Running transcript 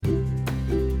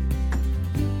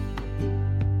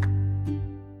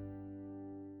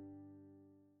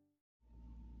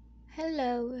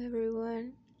Hello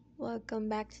everyone, welcome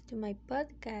back to my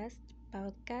podcast.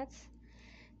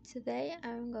 Today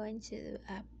I'm going to do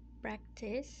a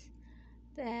practice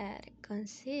that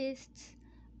consists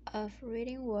of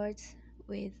reading words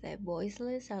with the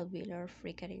voiceless alveolar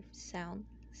fricative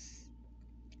sounds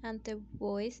and the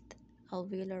voiced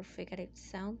alveolar fricative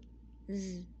sound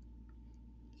Z.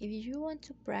 If you want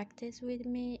to practice with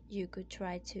me, you could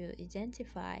try to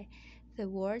identify the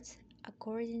words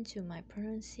according to my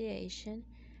pronunciation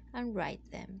and write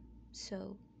them.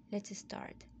 So let's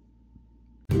start.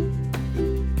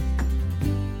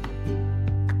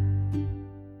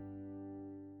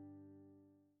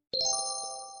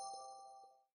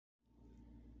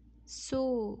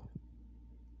 Su,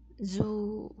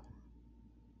 zoo,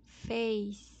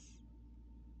 face,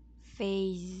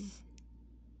 phase,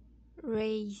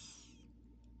 race,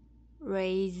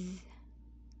 raise,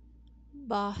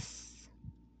 boss,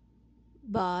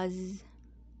 buzz,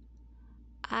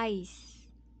 ice,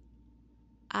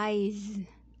 eyes.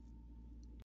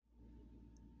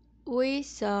 We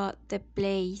saw the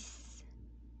place.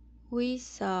 We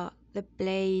saw the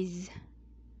place.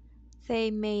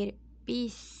 They made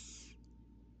peace.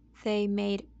 They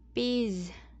made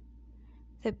peace.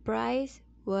 The price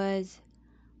was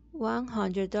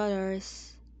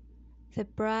 $100. The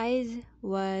price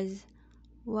was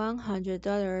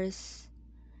 $100.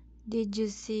 Did you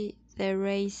see the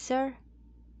razor?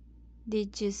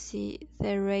 Did you see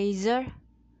the razor?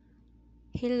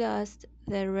 He lost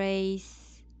the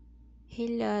race. He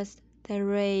lost the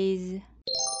race.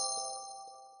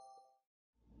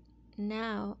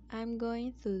 Now I'm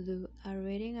going to do a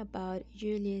reading about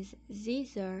Julius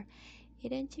Caesar,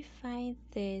 identifying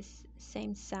these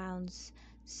same sounds.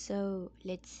 So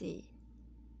let's see.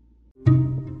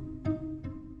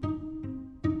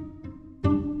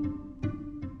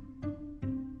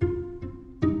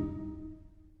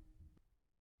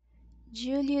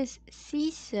 Julius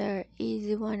Caesar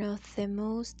is one of the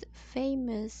most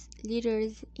famous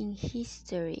leaders in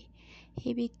history.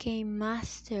 He became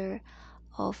master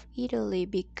of Italy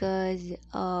because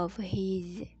of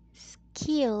his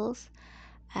skills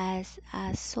as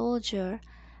a soldier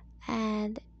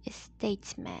and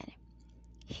statesman.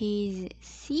 His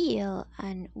zeal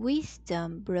and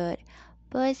wisdom brought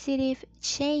positive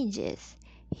changes.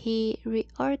 He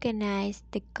reorganized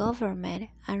the government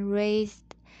and raised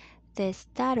the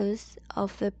status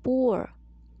of the poor.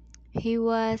 He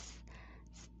was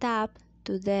stabbed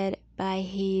to death by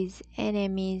his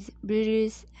enemies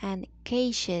Brutus and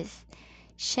Cassius.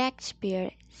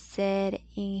 Shakespeare said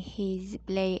in his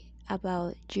play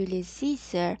about Julius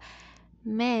Caesar,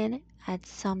 men at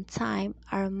some time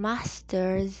are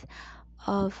masters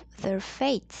of their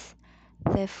fates.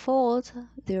 The fault,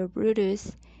 dear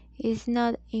Brutus, is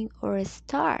not in our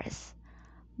stars,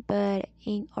 but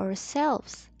in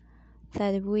ourselves,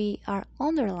 that we are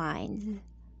underlined.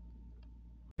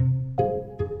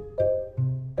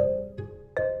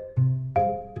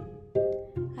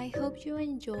 I hope you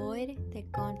enjoyed the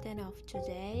content of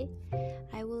today.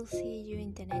 I will see you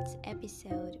in the next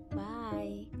episode.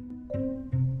 Bye.